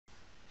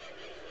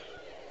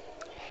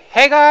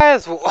Hey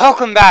guys,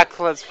 welcome back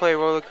to Let's Play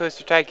Roller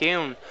Coaster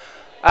Tycoon.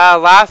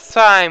 Last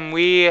time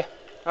we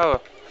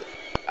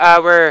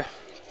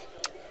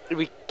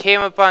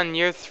came up on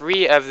year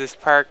 3 of this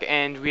park,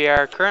 and we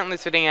are currently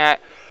sitting at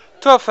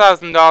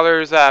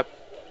 $12,000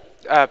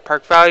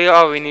 park value.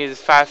 All we need is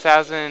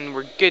 5,000.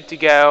 We're good to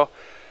go.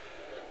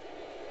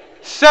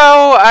 So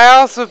I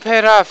also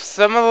paid off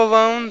some of the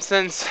loans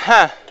since,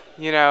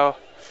 you know,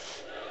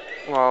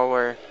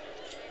 well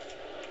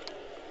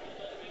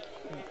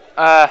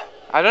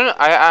I don't know.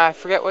 I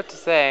forget what to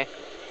say.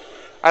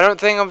 I don't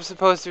think I'm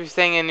supposed to be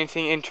saying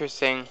anything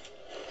interesting.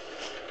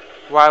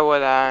 Why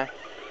would I?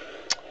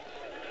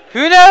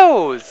 Who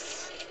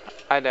knows?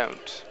 I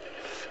don't.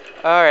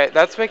 Alright,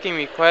 that's making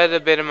me quite a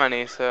bit of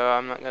money, so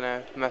I'm not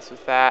gonna mess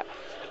with that.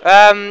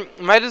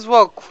 Might as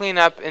well clean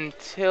up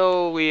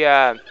until we,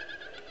 get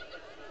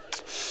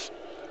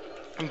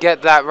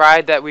that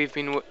ride that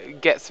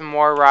get some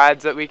more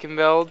rides that we can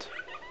build.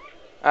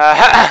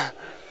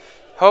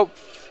 Hope,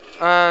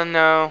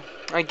 no.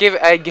 I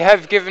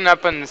have given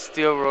up on the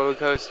steel roller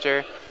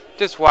coaster.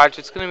 Just watch,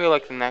 it's gonna be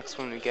like the next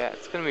one we get.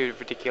 It's gonna be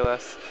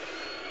ridiculous.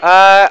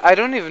 I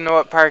don't even know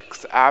what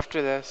park's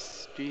after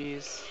this.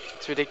 Jeez,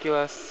 it's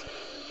ridiculous.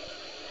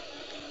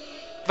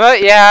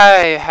 But yeah,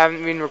 I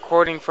haven't been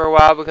recording for a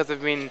while because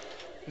I've been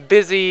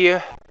busy,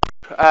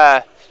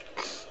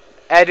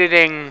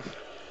 editing,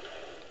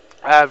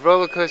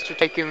 Roller Coaster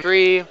Tycoon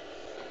 3,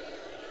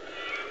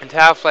 and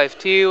Half-Life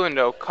 2, and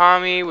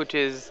Okami, which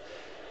is,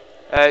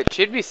 it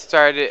should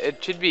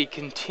be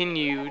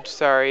continued,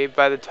 sorry,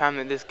 by the time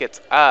that this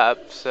gets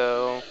up,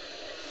 so,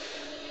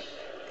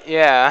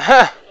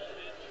 yeah.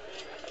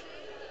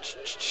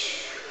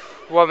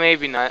 Well,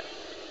 maybe not.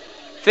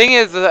 Thing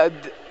is,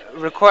 editing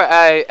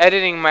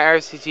my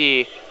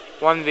RCT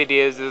 1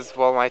 videos is,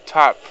 well, my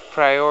top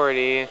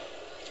priority.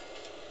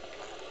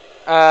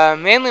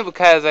 Mainly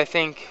because I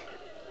think...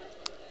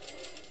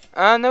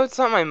 no, it's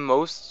not my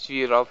most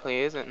viewed LP,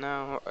 is it?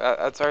 No,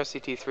 that's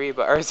RCT 3,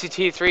 but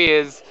RCT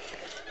 3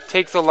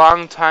 takes a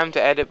long time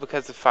to edit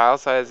because the file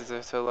sizes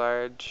are so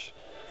large.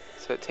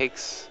 So it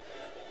takes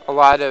a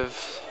lot of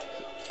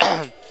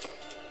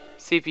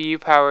CPU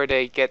power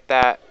to get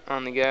that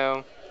on the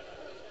go.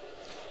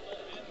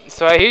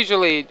 So I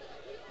usually...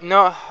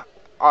 No,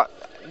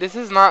 this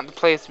is not the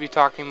place to be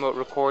talking about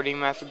recording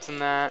methods and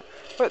that.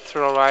 What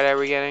thrill ride are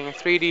we getting? A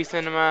 3D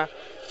cinema,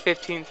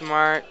 15th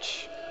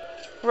March.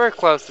 We're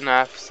close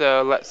enough,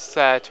 so let's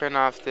turn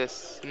off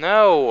this...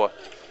 No!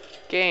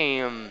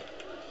 Game.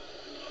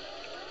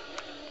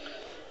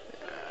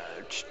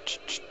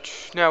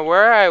 Now,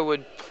 where I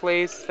would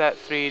place that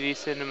 3D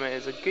cinema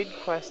is a good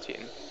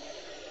question.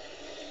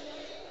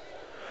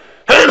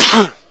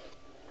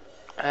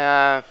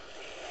 I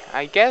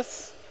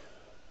guess...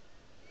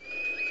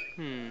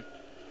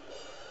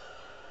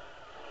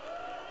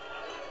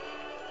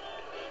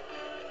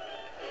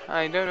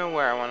 I don't know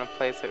where I want to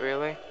place it,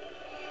 really.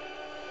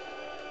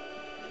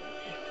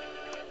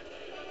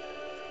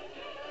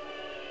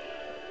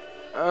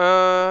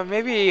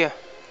 Maybe,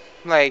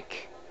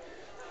 like,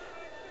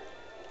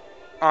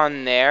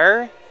 on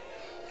there?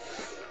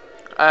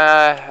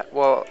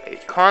 Well,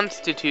 it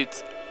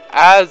constitutes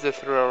as a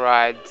thrill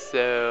ride,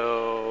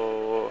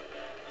 so...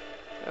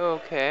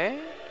 Okay.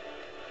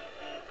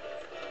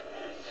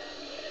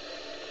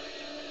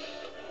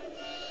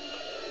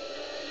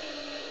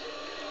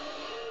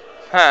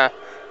 Huh.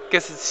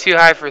 Guess it's too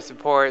high for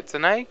supports,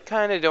 and I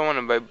kind of don't want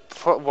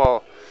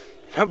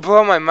to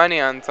blow my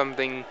money on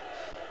something,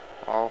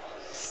 well,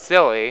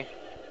 silly.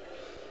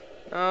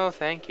 Oh,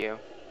 thank you.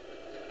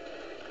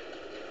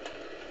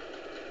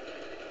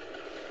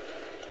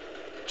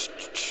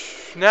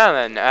 Now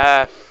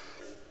then,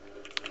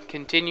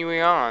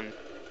 continuing on.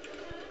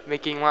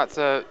 Making lots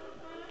of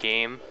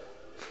game.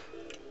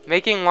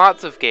 Making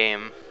lots of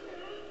game.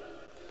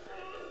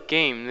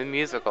 Game, the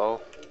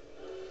musical.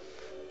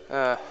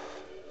 Is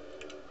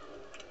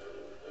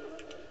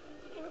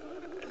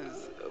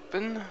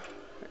open.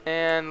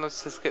 And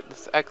let's just get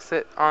this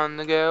exit on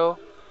the go.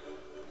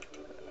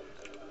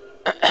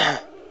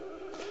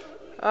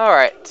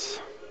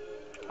 Alright.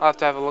 I'll have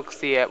to have a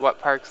look-see at what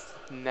park's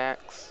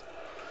next.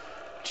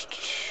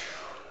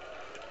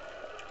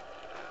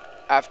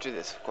 After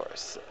this, of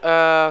course.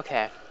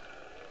 Okay.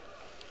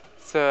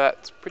 So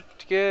that's pretty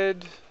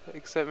good.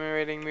 Accept my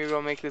rating. Maybe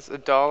I'll make this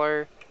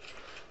 $1.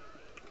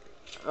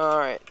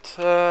 Alright.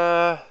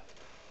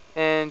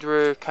 And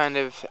we're kind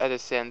of at a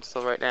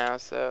standstill right now,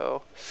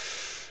 so...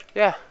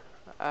 Yeah.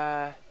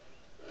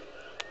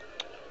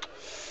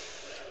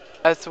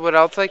 As to what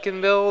else I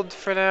can build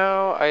for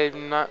now,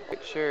 I'm not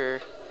quite sure.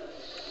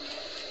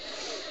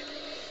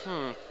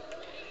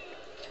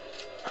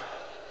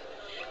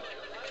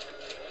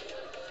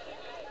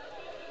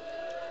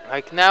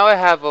 Like, now I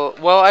have a...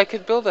 Well, I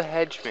could build a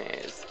hedge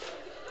maze.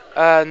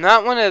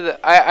 Not one of the...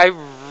 I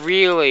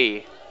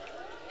really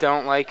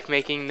don't like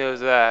making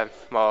those,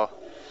 well,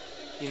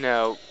 you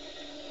know,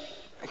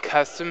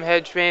 custom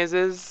hedge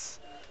mazes.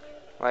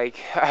 Like,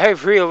 I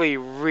really,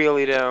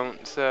 really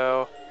don't,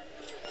 so...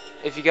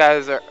 if you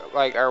guys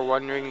are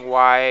wondering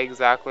why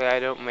exactly I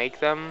don't make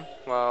them,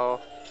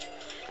 well,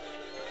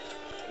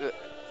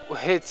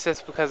 it's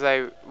just because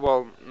I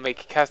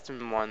make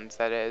custom ones.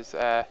 That is,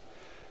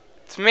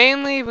 it's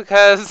mainly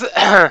because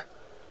I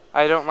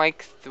don't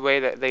like the way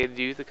that they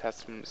do the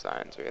custom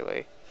designs.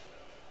 Really,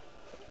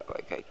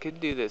 like I could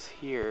do this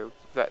here,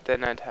 but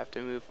then I'd have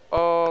to move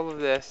all of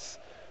this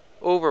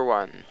over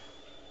one.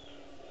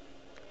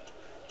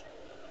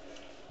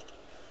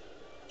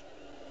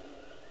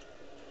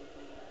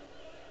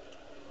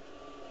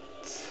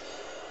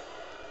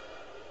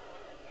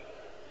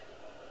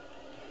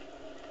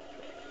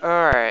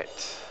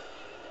 Alright.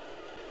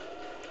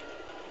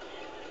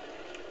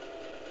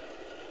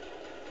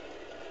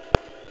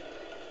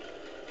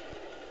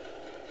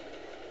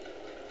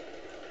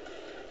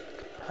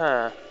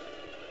 Huh.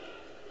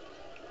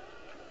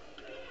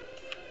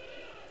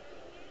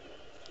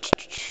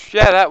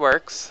 Yeah, that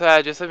works.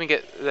 Just let me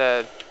get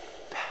the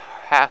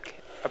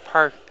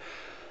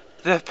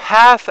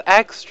path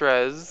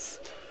extras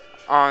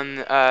on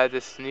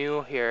this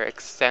new here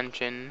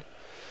extension.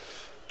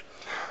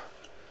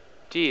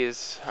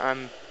 Jeez,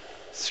 I'm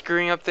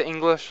screwing up the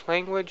English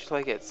language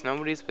like it's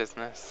nobody's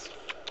business.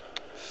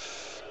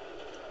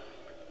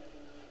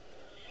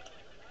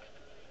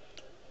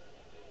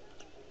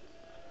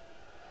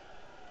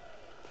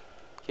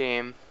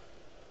 Game.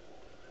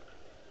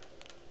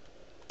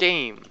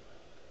 Game.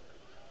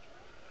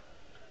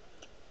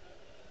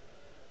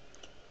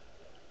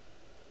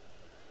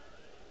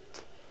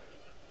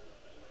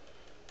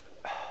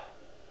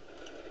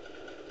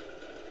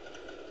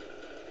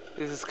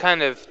 This is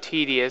kind of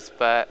tedious,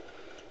 but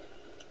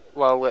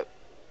well,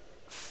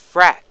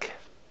 frack.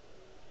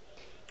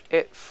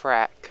 It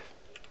frack.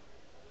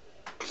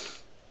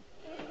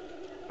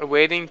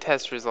 Awaiting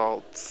test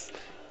results.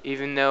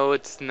 Even though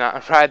it's not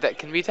a ride that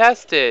can be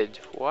tested.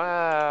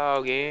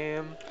 Wow,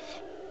 game.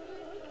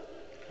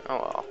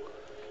 Oh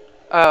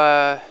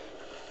well.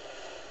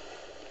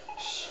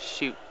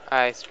 Shoot.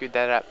 I screwed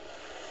that up.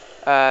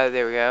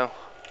 There we go.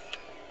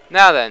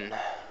 Now then.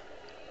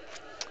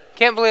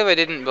 Can't believe I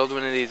didn't build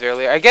one of these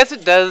earlier. I guess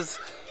it does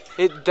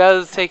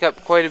take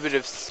up quite a bit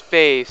of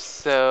space,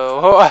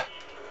 so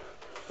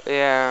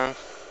yeah.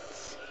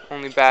 It's the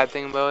only bad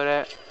thing about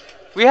it.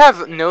 We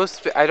have no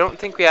space. I don't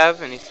think we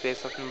have any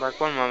space left in the park.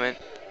 One moment.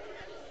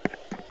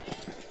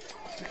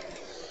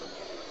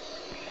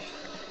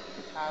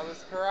 How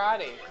was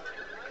karate?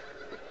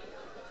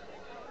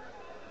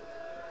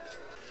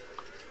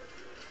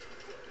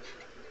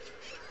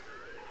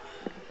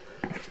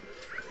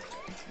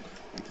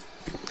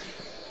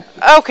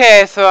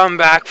 Okay, so I'm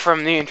back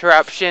from the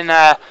interruption,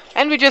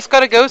 and we just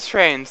got a ghost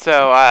train.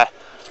 So,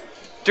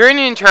 during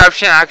the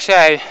interruption, actually,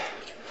 I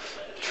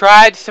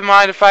tried to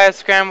modify a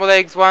scrambled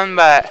eggs one,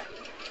 but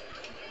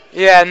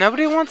yeah,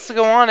 nobody wants to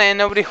go on it, and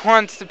nobody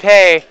wants to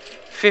pay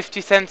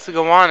 50 cents to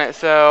go on it.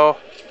 So,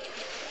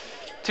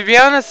 to be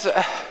honest,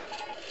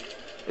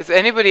 is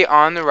anybody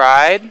on the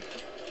ride?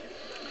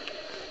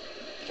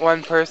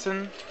 One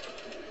person?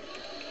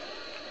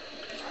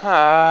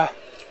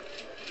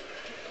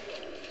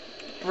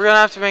 We're gonna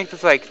have to make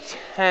this like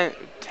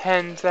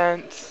 10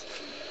 cents.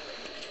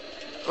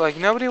 Like,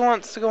 nobody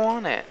wants to go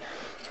on it.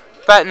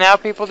 But now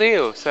people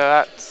do, so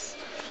that's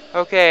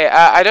okay.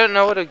 I don't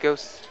know what a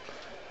ghost.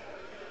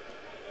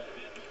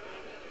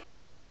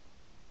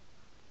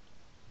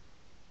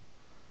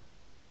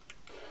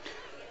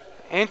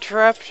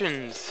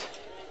 Interruptions.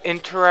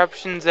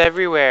 Interruptions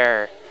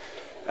everywhere.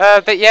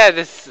 But yeah,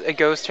 this a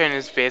ghost train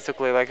is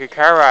basically like a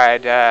car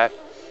ride. I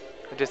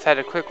just had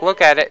a quick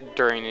look at it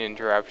during the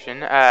interruption.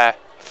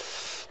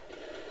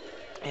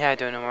 Yeah, I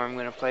don't know where I'm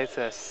gonna place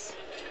this.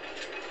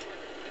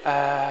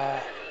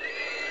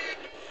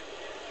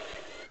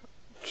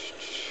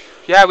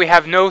 Yeah, we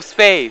have no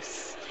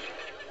space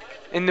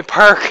in the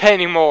park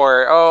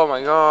anymore. Oh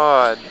my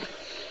god.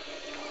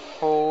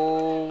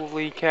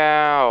 Holy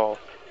cow.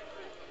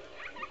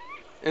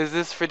 Is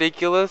this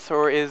ridiculous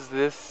or is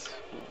this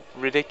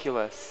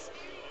ridiculous?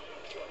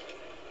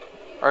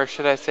 Or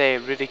should I say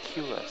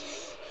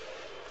ridiculous?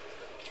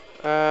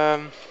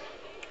 I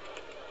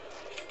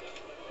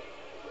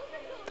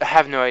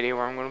have no idea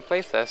where I'm going to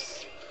place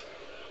this.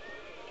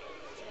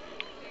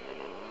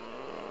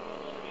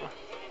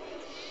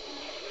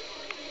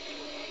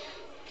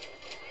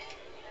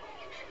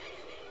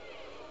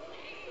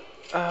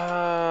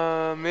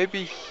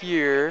 Maybe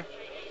here.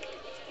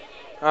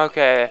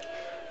 Okay.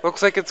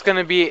 Looks like it's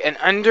gonna be an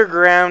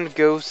underground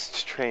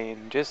ghost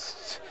train.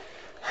 Just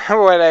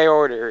what I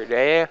ordered,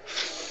 eh?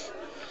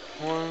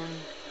 One.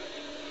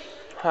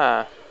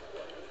 Huh.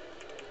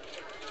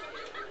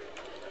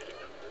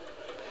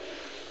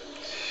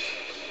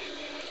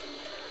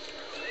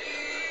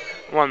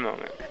 One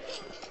moment.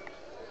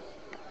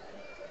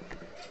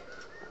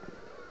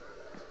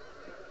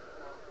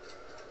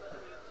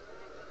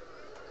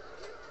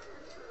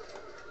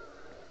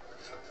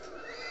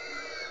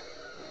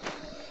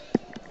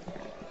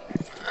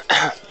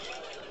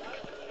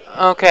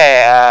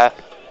 Okay,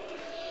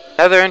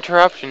 another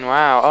interruption,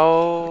 wow.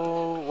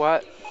 Oh,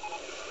 what?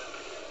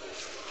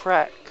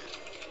 Frack.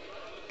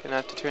 Gonna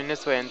have to turn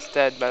this way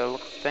instead by the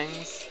look of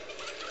things.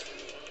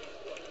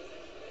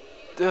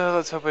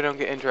 Let's hope I don't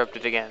get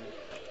interrupted again.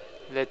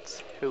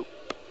 Let's hope.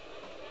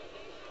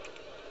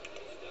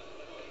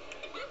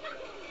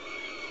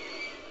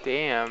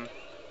 Damn.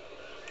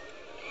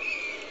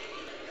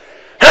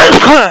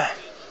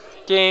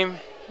 Game,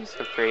 you're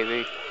so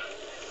crazy.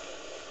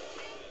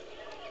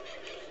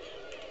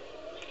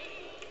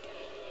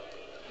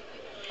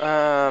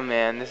 Oh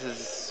man, this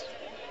is...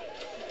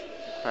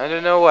 I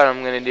don't know what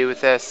I'm gonna do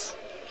with this.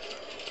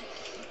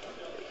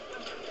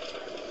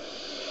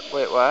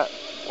 Wait, what?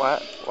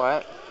 What?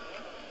 What?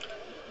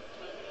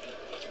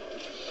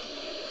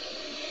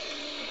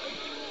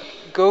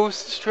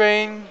 Ghost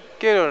train?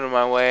 Get out of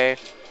my way.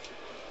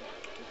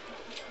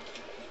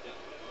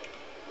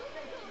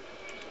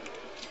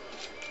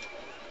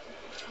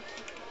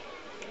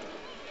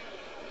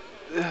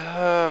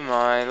 Oh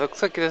my,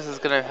 looks like this is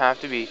gonna have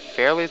to be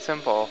fairly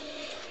simple.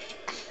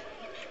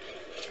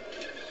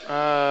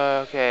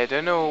 Okay, I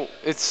don't know.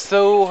 It's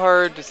so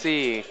hard to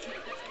see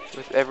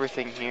with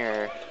everything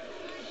here.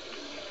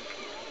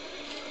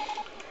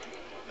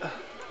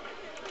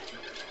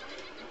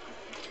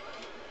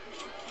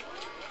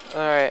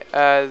 Alright,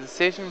 the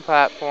station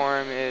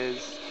platform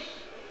is...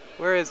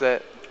 Where is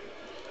it?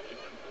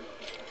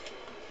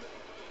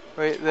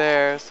 Right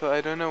there, so I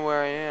don't know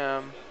where I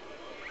am.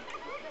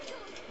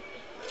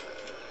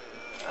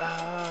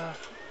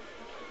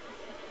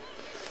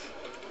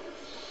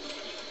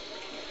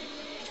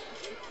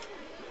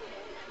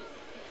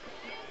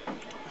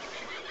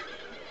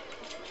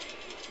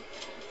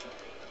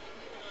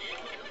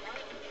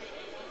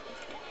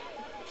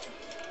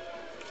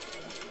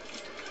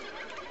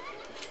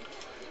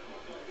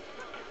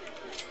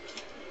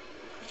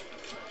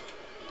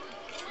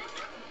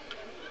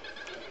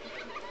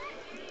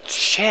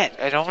 Shit,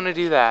 I don't want to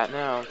do that,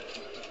 no.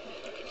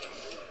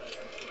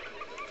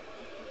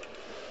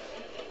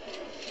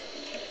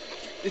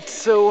 It's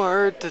so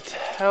hard to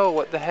tell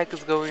what the heck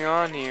is going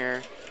on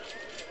here.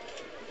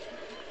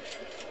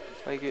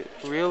 Like, it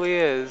really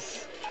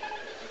is.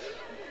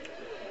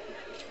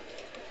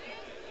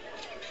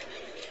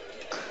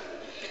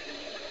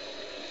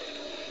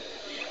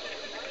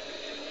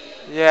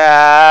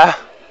 Yeah.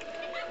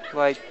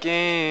 Like,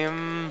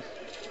 game.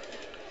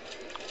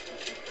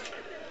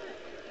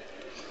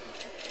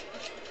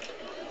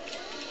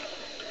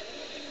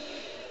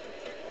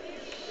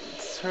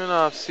 Let's turn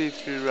off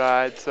see-through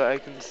ride so I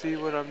can see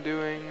what I'm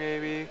doing,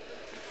 maybe.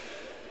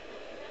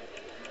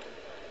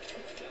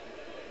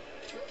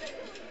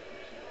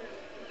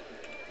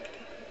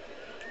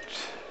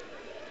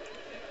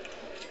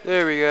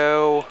 There we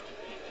go.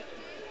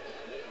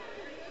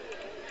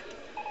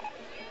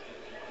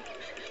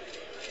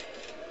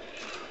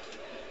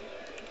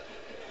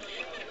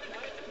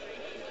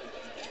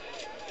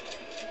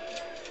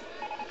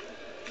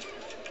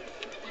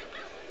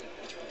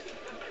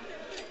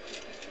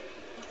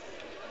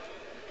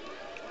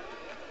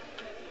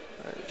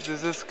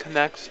 Does this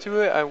connect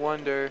to it? I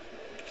wonder.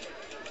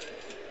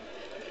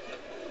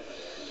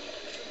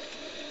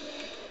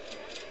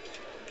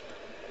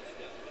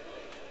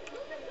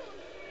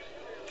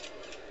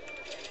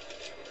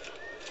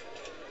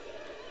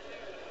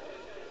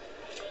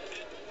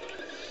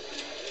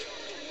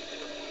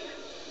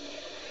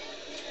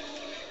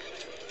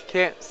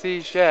 Can't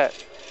see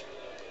shit.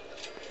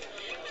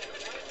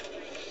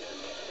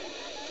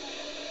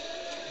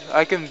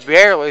 I can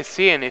barely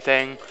see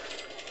anything.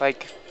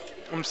 Like,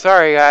 I'm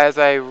sorry guys,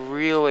 I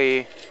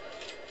really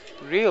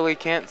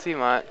can't see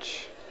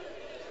much.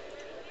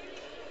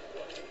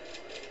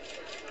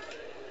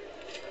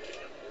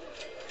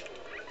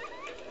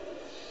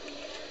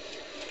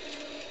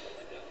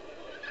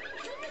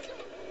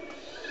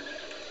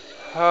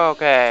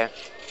 Okay.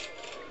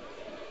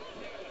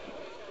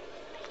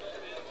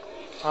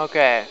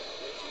 Okay.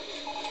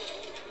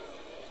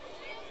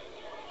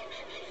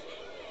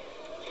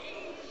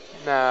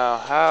 Now,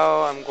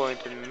 how I'm going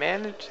to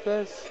manage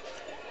this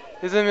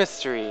is a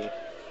mystery.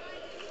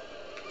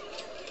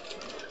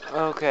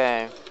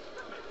 Okay.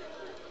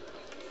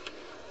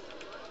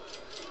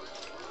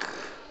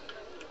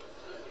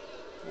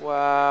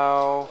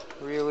 Wow.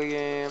 Really,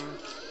 game?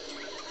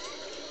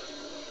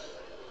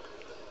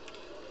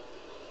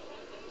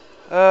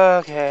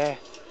 Okay.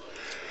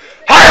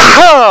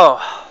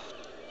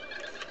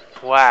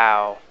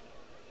 Wow.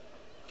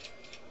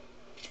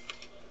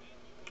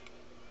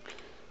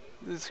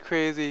 This is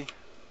crazy.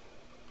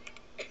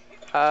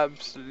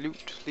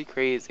 Absolutely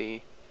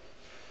crazy.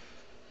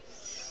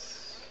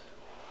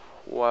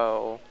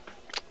 Whoa.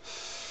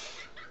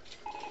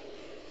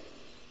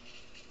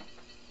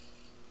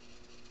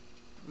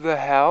 The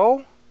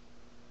hell?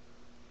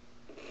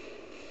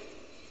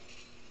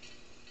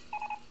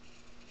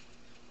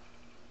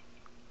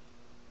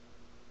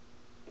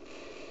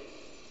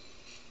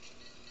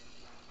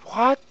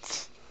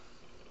 What?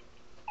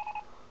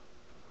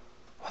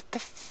 What the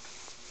f-